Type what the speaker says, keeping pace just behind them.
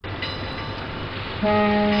Listeners,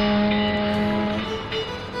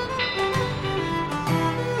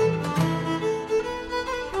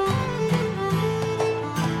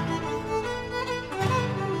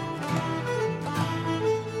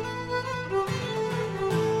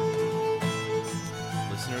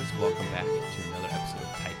 welcome back to another episode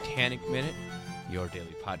of Titanic Minute, your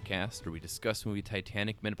daily podcast where we discuss the movie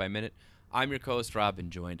Titanic minute by minute. I'm your co-host Rob,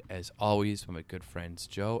 and joined as always by my good friends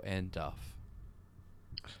Joe and Duff.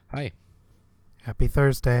 Hi. Happy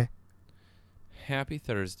Thursday. Happy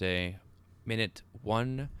Thursday, minute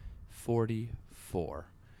 144.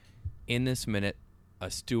 In this minute, a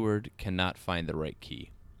steward cannot find the right key.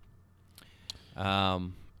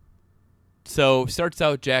 So starts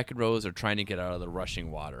out, Jack and Rose are trying to get out of the rushing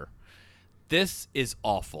water. This is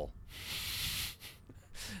awful.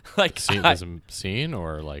 Like Scene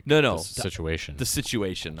or like no, the situation? The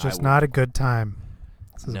situation. Just not a good time.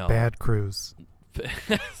 This is No. a bad cruise.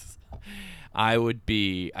 I would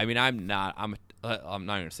be. I mean, I'm not going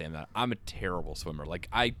to say I'm not. I'm a terrible swimmer. Like,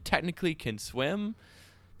 I technically can swim,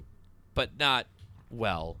 but not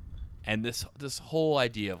well. And this whole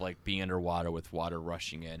idea of like being underwater with water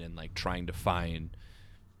rushing in and like trying to find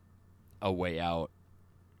a way out,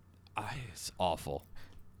 it's awful.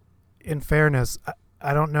 In fairness,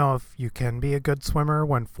 I don't know if you can be a good swimmer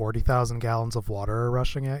when 40,000 gallons of water are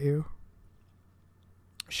rushing at you.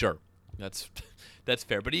 Sure, that's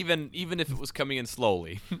fair. But even if it was coming in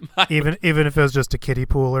slowly, even if it was just a kiddie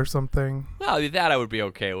pool or something. well, that I would be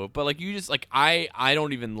okay with. But like you just like I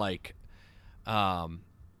don't even like,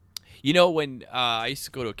 you know, when I used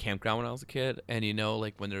to go to a campground when I was a kid, and you know,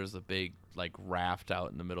 like when there's a big like raft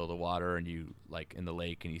out in the middle of the water, and you like in the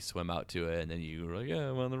lake, and you swim out to it, and then you're like, yeah,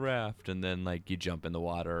 I'm on the raft, and then like you jump in the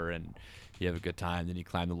water and you have a good time, then you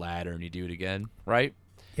climb the ladder and you do it again, right?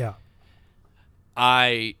 Yeah.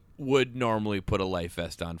 I would normally put a life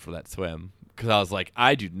vest on for that swim because I was like,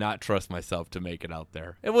 I do not trust myself to make it out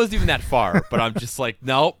there. It wasn't even that far, but I'm just like,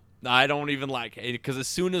 nope. I don't even like it because as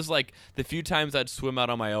soon as like the few times I'd swim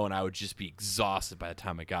out on my own, I would just be exhausted by the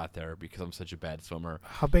time I got there because I'm such a bad swimmer.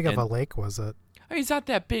 How big of a lake was it? I mean, it's not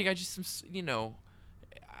that big. I just, you know,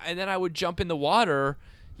 and then I would jump in the water.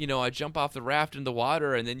 You know, I jump off the raft in the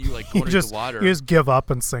water, and then you like go into the water. You just give up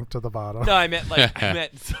and sink to the bottom. No, I meant like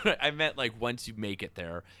I meant like once you make it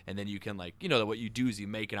there, and then you can like, you know, what you do is you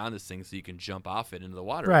make it on this thing so you can jump off it into the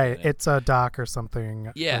water. Right. It's a dock or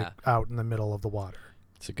something. Yeah. Like, out in the middle of the water.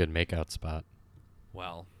 It's a good makeout spot.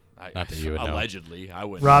 Well, Not that you would know. allegedly, I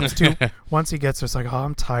would. Rob's too. Once he gets there, it's like, oh,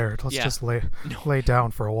 I'm tired. Let's just lay down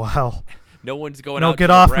for a while. No one's going No, out. get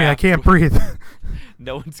to off the me. I raft. can't breathe.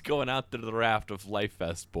 No one's going out to the raft of life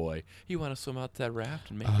vest boy. You want to swim out to that raft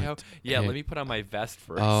and make it out? Yeah, hey. let me put on my vest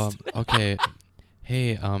first. Okay.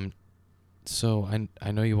 Hey, so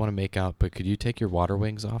I know you want to make out, but could you take your water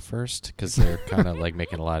wings off first? Because they're kind of like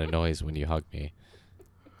making a lot of noise when you hug me.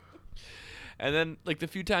 And then, like, the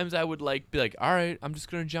few times I would, like, be like, all right, I'm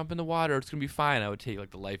just going to jump in the water. It's going to be fine. I would take,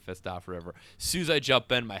 like, the life vest off forever. As soon as I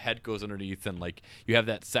jump in, my head goes underneath, and, like, you have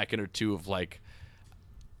that second or two of, like,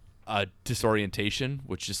 disorientation,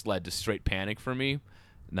 which just led to straight panic for me.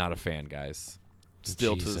 Not a fan, guys.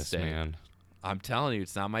 Still to this day. Man. I'm telling you,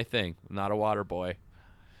 it's not my thing. I'm not a water boy.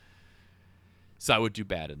 So I would do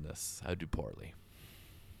bad in this. I would do poorly.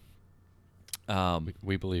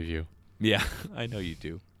 We believe you. Yeah, I know you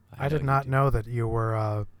do. I did not know that you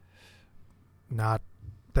were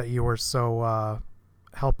so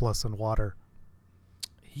helpless in water.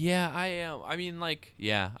 Yeah, I am. I mean, like,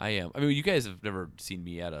 yeah, I am. I mean, you guys have never seen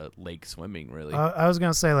me at a lake swimming, really. I was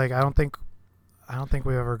gonna say, like, I don't think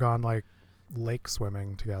we've ever gone like lake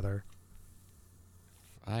swimming together.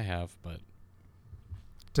 I have, but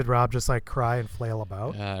Did Rob just like cry and flail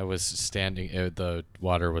about? I was standing. The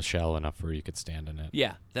water was shallow enough where you could stand in it.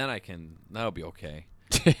 Yeah, then that'll be okay.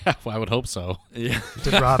 Well, I would hope so. Yeah.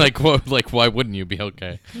 Did Rob why wouldn't you be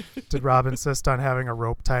okay? Did Rob insist on having a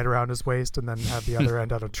rope tied around his waist and then have the other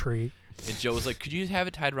end on a tree? And Joe was like, could you have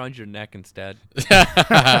it tied around your neck instead?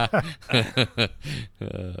 Yeah.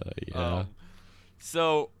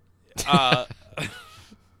 So,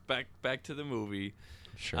 back to the movie.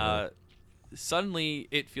 Sure. Suddenly,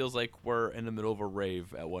 it feels like we're in the middle of a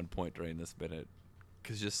rave at one point during this minute.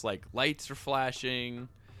 Because just, like, lights are flashing.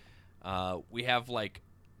 We have, like,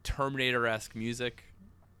 Terminator-esque music.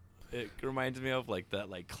 It reminds me of, like, that,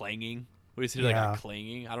 like, clanging. We just hear, like, a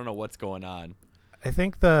clanging. I don't know what's going on. I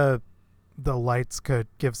think the lights could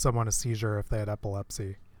give someone a seizure if they had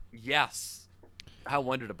epilepsy. Yes. I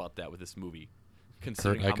wondered about that with this movie. Kurt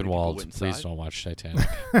Considering how many people Eichenwald, went inside. please don't watch Titanic.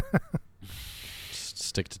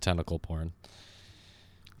 Stick to tentacle porn.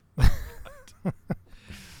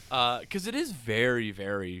 Because it is very,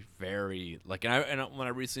 very, very like, when I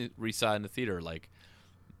recently resaw it in the theater, like,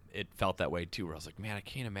 it felt that way too. Where I was like, man, I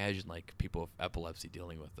can't imagine like people with epilepsy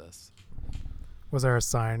dealing with this. Was there a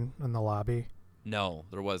sign in the lobby? No,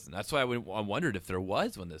 there wasn't. That's why I wondered if there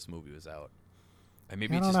was when this movie was out. And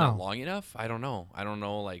maybe I it's don't just not know. long enough. I don't know. I don't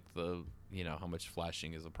know like how much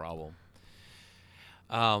flashing is a problem.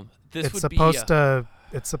 This It's would supposed be to.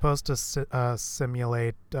 It's supposed to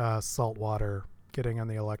simulate salt water getting on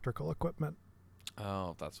the electrical equipment.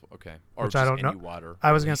 oh, that's okay. Or Which just I don't any know. water.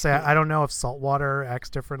 I was really. gonna say I don't know if salt water acts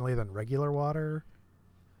differently than regular water.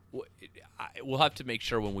 We'll have to make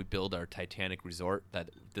sure when we build our Titanic resort that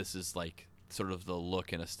this is like sort of the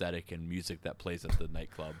look and aesthetic and music that plays at the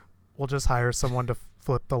nightclub. We'll just hire someone to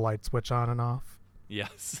flip the light switch on and off.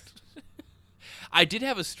 Yes. I did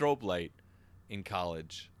have a strobe light in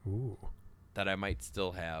college Ooh. that I might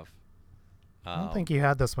still have. I don't think you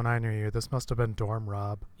had this when I knew you. This must have been dorm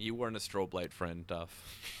Rob. You weren't a strobe light friend,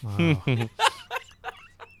 Duff. Wow.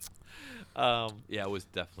 Yeah, it was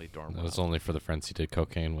definitely dorm. That was only for the friends he did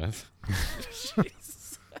cocaine with.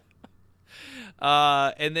 Jeez.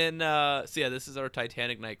 And then, so yeah, this is our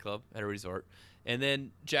Titanic nightclub at a resort. And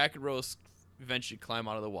then Jack and Rose eventually climb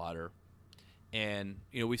out of the water. And,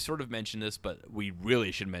 we sort of mentioned this, but we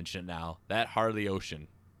really should mention it now. That Harley Ocean,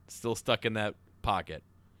 still stuck in that pocket.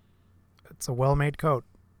 It's a well-made coat.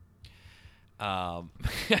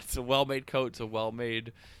 It's a well-made coat. It's a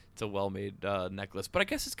well-made necklace. But I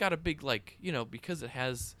guess it's got a big, like, because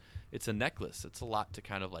it's a necklace. It's a lot to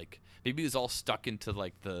kind of like, maybe it's all stuck into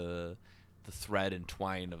like the thread and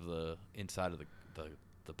twine of the inside of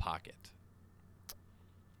the pocket.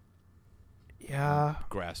 Yeah. I'm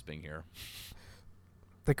grasping here.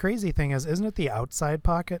 The crazy thing is, isn't it the outside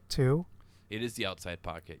pocket too? It is the outside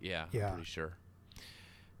pocket. Yeah. Yeah. I'm pretty sure.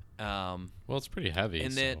 Well, it's pretty heavy.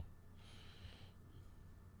 And so. then,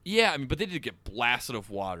 yeah, I mean, but they did get blasted of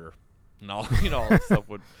water, and all all that stuff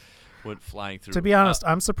went flying through. To be honest,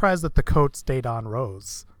 I'm surprised that the coat stayed on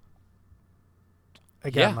Rose.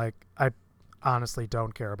 Again, Yeah. like, I honestly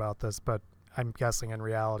don't care about this, but I'm guessing in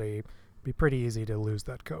reality, it'd be pretty easy to lose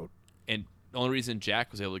that coat. And the only reason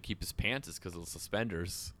Jack was able to keep his pants is because of the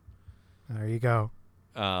suspenders. There you go.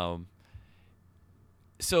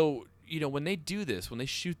 So, when they do this, when they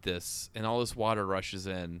shoot this, and all this water rushes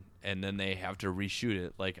in, and then they have to reshoot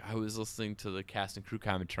it, like, I was listening to the cast and crew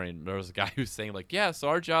commentary, and there was a guy who was saying, like, yeah, so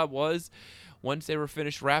our job was, once they were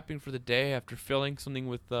finished wrapping for the day after filling something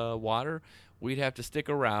with water, we'd have to stick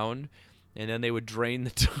around, and then they would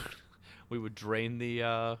drain we would drain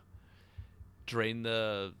the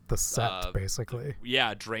The set, basically.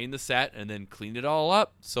 yeah, drain the set and then clean it all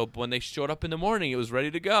up. So when they showed up in the morning, it was ready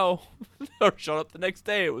to go. Or showed up the next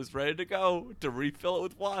day, it was ready to go to refill it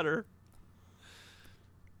with water.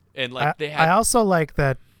 And like I also like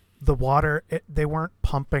that the water, they weren't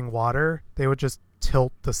pumping water. They would just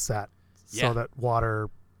tilt the set Yeah. so that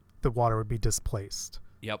the water would be displaced.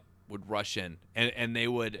 Yep, would rush in. And they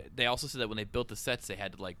also said that when they built the sets, they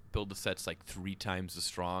had to like build the sets like 3 times as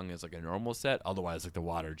strong as like a normal set. Otherwise, like the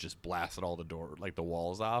water just blasted all the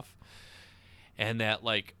walls off. And that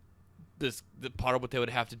like the part of what they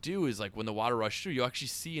would have to do is like when the water rushed through, you actually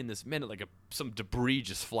see in this minute like some debris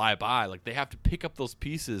just fly by. Like they have to pick up those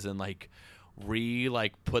pieces and like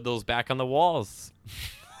put those back on the walls.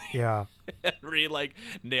 Yeah. And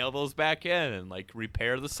nail those back in and like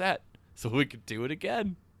repair the set so we could do it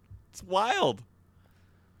again. It's wild.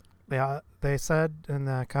 Yeah, they said in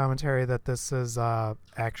the commentary that this is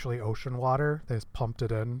actually ocean water. They just pumped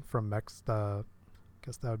it in from I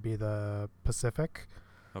guess that would be the Pacific.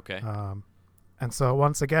 Okay. And so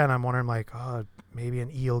once again, I'm wondering like, oh, maybe an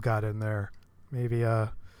eel got in there. Maybe A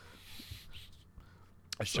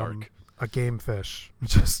shark. a game fish.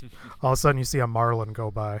 Just all of a sudden you see a marlin go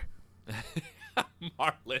by.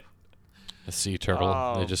 Marlin. A sea turtle.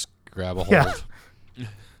 Oh. They just grab a hold. Yeah.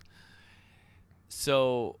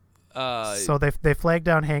 So So they flagged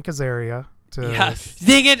down Hank Azaria to yes.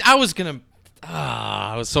 Dang it! I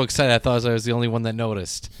was so excited. I thought I was the only one that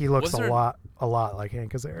noticed. He looks Was there- a lot like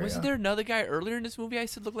Hank Azaria. Wasn't there another guy earlier in this movie I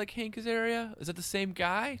said looked like Hank Azaria? Is that the same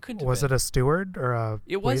guy? Couldn't have Was been. it a steward or a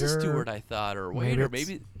It was a waiter? steward, I thought, or Maybe waiter. it's-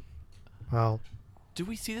 Maybe. Well, Did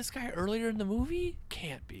we see this guy earlier in the movie?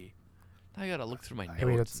 Can't be. I gotta look through my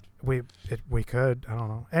notes. I mean, we could. I don't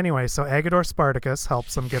know. Anyway, so Agador Spartacus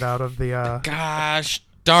helps him get out of the. Gosh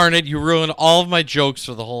darn it! You ruined all of my jokes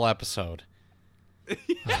for the whole episode.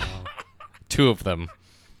 2 of them.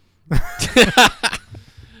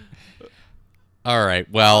 All right.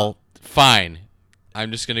 Well, fine.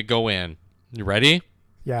 I'm just gonna go in. You ready?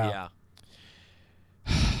 Yeah.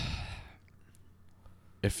 yeah.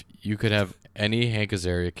 If you could have any Hank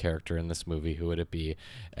Azaria character in this movie, who would it be?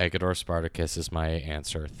 Agador Spartacus is my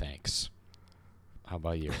answer. Thanks. How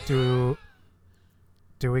about you?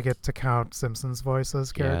 Do we get to count Simpsons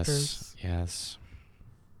voices characters? Yes.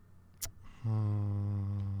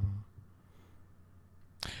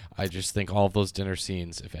 I just think all of those dinner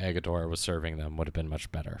scenes, if Agador was serving them, would have been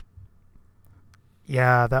much better.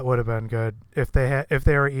 Yeah, that would have been good if they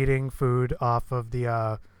were eating food off of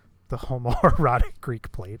the homoerotic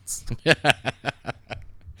Greek plates.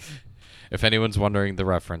 If anyone's wondering the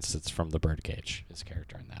reference, it's from The Birdcage, his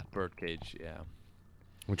character in that. Birdcage, yeah.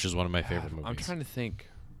 Which is one of my favorite movies. I'm trying to think.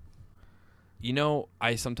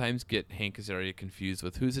 I sometimes get Hank Azaria confused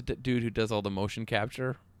with who's the dude who does all the motion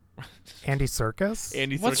capture? Andy Serkis?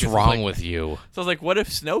 Andy What's Serkis. wrong with you? So I was like, what if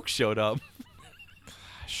Snoke showed up?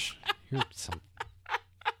 Gosh, you're some...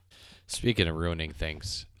 Speaking of ruining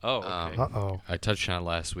things, Oh, okay. Uh-oh. I touched on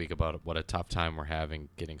last week about what a tough time we're having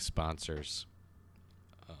getting sponsors.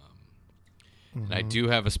 And I do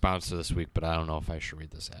have a sponsor this week, but I don't know if I should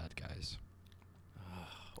read this ad, guys.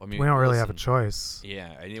 I mean, We don't really have a listen, choice.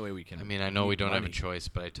 Yeah, anyway we can. I mean, I know we don't have a money. choice,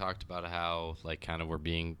 but I talked about how, kind of we're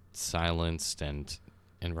being silenced and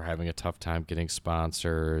we're having a tough time getting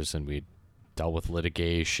sponsors, and we dealt with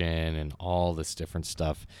litigation and all this different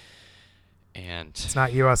stuff. And It's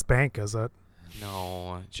not U.S. Bank, is it?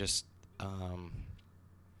 no, just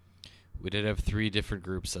we did have 3 different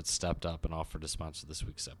groups that stepped up and offered to sponsor this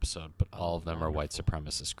week's episode, but all of them are white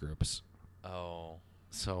supremacist groups. Oh.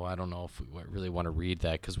 So I don't know if we really want to read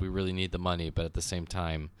that because we really need the money, but at the same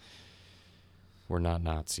time, we're not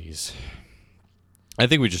Nazis. I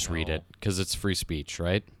think we just read No. it because it's free speech,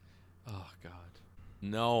 right? Oh, God.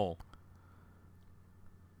 No.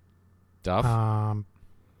 Duff? I'm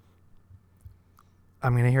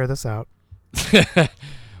going to hear this out.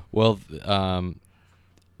 Well,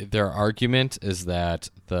 their argument is that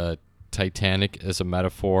the Titanic is a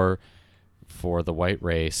metaphor for the white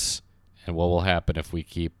race and what will happen if we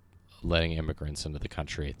keep letting immigrants into the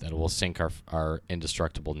country, that it will sink our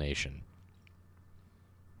indestructible nation.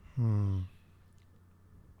 Now,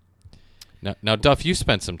 Duff, you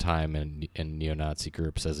spent some time in neo-Nazi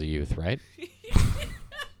groups as a youth, right?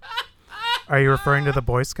 Are you referring to the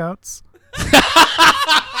Boy Scouts?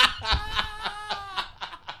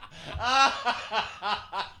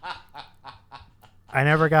 I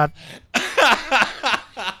never got.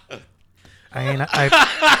 I mean,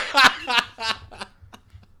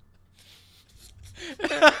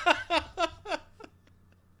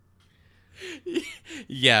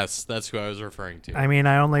 Yes, that's who I was referring to. I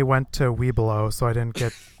only went to Weeblo, so I didn't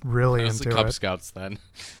get really It was the into Cub it. Scouts then.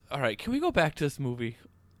 All right, can we go back to this movie?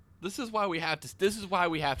 This is why we have to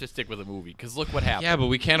stick with a movie, because look what happened. Yeah, but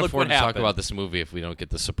we can't Look afford what to talk happened. about this movie if we don't get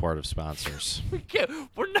the support of sponsors. We can't.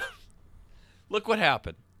 We're not. Look what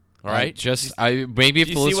happened. All right. Maybe if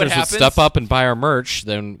you the see what listeners would happens? step up and buy our merch,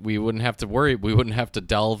 then we wouldn't have to worry. We wouldn't have to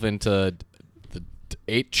delve into the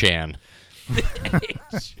 8chan. Do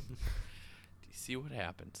you see what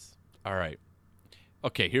happens? All right.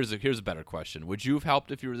 Okay. Here's a better question. Would you have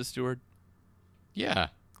helped if you were the steward? Yeah.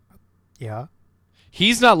 Yeah.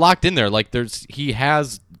 He's not locked in there. He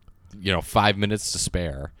has, 5 minutes to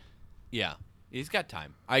spare. Yeah. He's got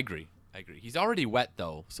time. I agree. He's already wet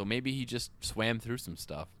though, so maybe he just swam through some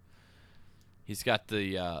stuff. He's got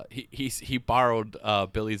the he borrowed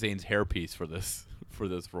Billy Zane's hairpiece for this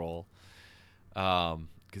role,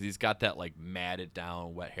 because he's got that matted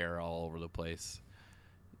down wet hair all over the place.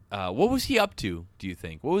 What was he up to? Do you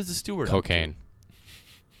think? What was the steward? Cocaine.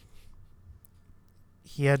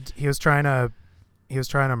 He was trying to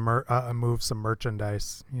move some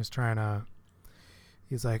merchandise. He's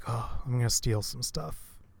like, oh, I'm gonna steal some stuff.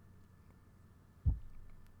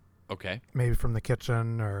 Okay. Maybe from the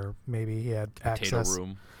kitchen, or maybe he had Potato access.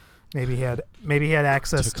 room. Maybe he had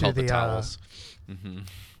access Took all to the the towels. Mm-hmm.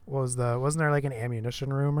 wasn't there an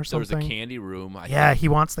ammunition room or There was something? a candy room. I Yeah, think. he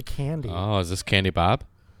wants the candy. Oh, is this Candy Bob?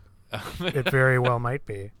 It very well might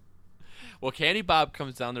be. Well, Candy Bob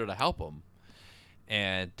comes down there to help him,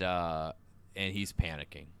 and he's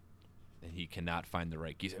panicking, and he cannot find the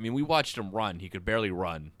right keys. I mean, we watched him run; he could barely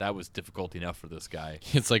run. That was difficult enough for this guy.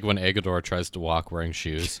 It's like when Agador tries to walk wearing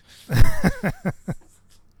shoes.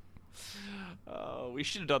 Oh, we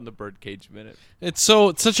should have done the Birdcage minute. It's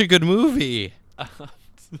such a good movie.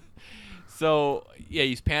 So yeah,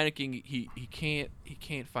 he's panicking. He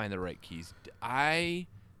can't find the right keys. I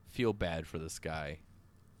feel bad for this guy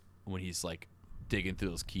when he's digging through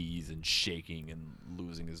those keys and shaking and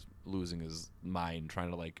losing his mind,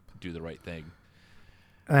 trying to do the right thing.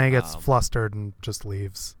 And then he gets flustered and just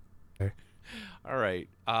leaves. All right.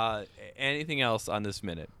 Anything else on this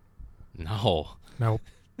minute? No. Nope.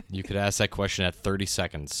 You could ask that question at 30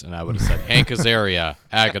 seconds, and I would have said Hank Azaria,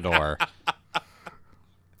 Agador.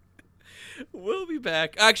 We'll be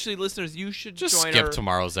back. Actually, listeners, you should Just join skip our...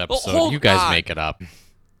 tomorrow's episode. hold You guys on. make it up.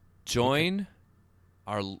 Join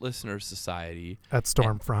our listener society At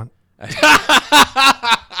Stormfront.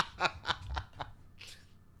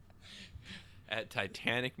 at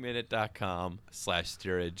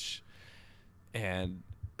titanicminute.com/steerage and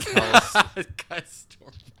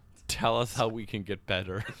tell us how we can get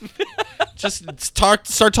better. Just start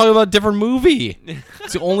talking about a different movie.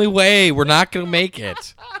 It's the only way. We're not gonna make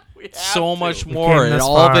it. We have So to. much We more, came and this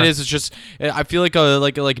all of far. it is just. I feel like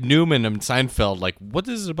Newman and Seinfeld. Like, what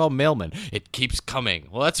is it about mailmen? It keeps coming.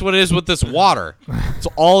 Well, that's what it is with this water. It's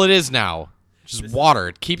all it is now. Just water.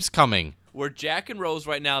 It keeps coming. We're Jack and Rose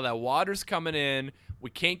right now. That water's coming in. We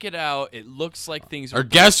can't get out. It looks like things are... Our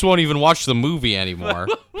guests won't even watch the movie anymore.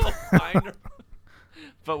 But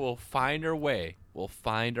we'll find our way. We'll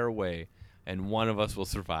find our way. And one of us will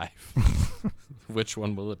survive. Which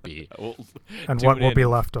one will it be? And Tune what will in. be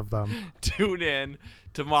left of them. Tune in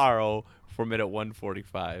tomorrow for minute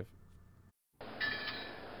 145.